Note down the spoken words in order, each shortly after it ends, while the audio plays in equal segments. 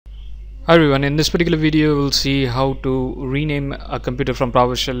Hi everyone, in this particular video we'll see how to rename a computer from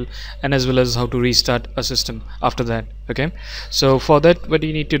PowerShell and as well as how to restart a system after that. Okay, so for that what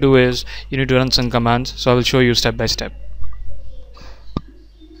you need to do is you need to run some commands, so I will show you step by step.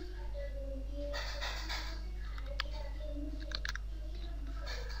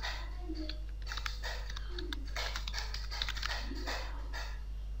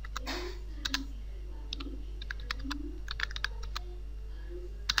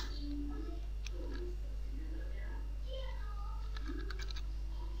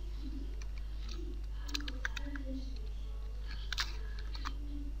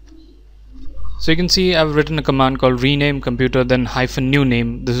 So you can see I've written a command called rename computer then hyphen new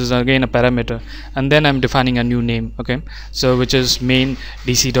name. This is again a parameter, and then I'm defining a new name. Okay, so which is main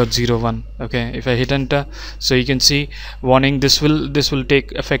dc.01. Okay, if I hit enter, so you can see warning, this will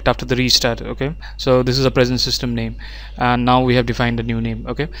take effect after the restart. Okay, so this is a present system name, and now we have defined a new name.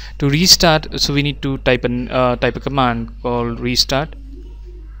 Okay, to restart, so we need to type a command called restart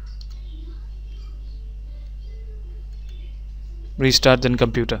then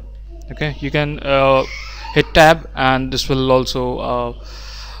computer. Okay, you can hit tab and this will also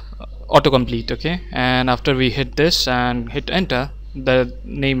autocomplete. Okay, and after we hit this and hit enter, the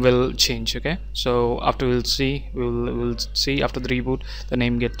name will change. Okay, so after we'll see after the reboot the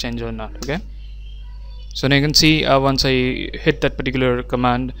name get changed or not. Okay, so now you can see once I hit that particular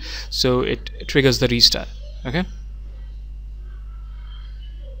command, so it triggers the restart. Okay,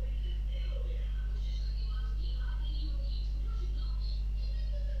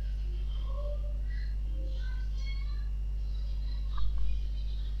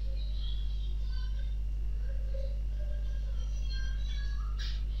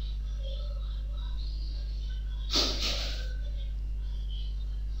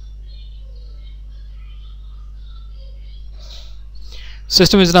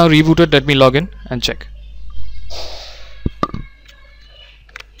 system is now rebooted. Let me log in and check.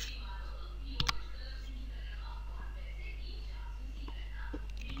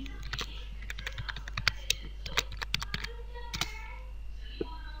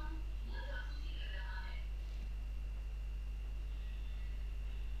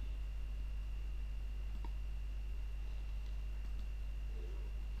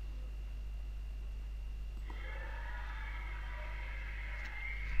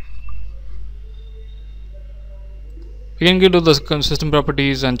 We can go to the system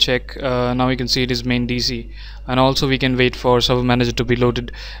properties and check. Now we can see it is main DC, and also we can wait for server manager to be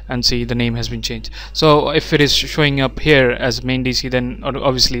loaded and see the name has been changed. So if it is showing up here as main DC, then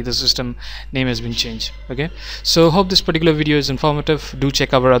obviously the system name has been changed. Okay, so hope this particular video is informative. Do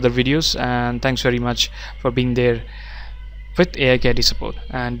check our other videos, and thanks very much for being there with AI support,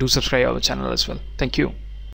 and do subscribe our channel as well. Thank you.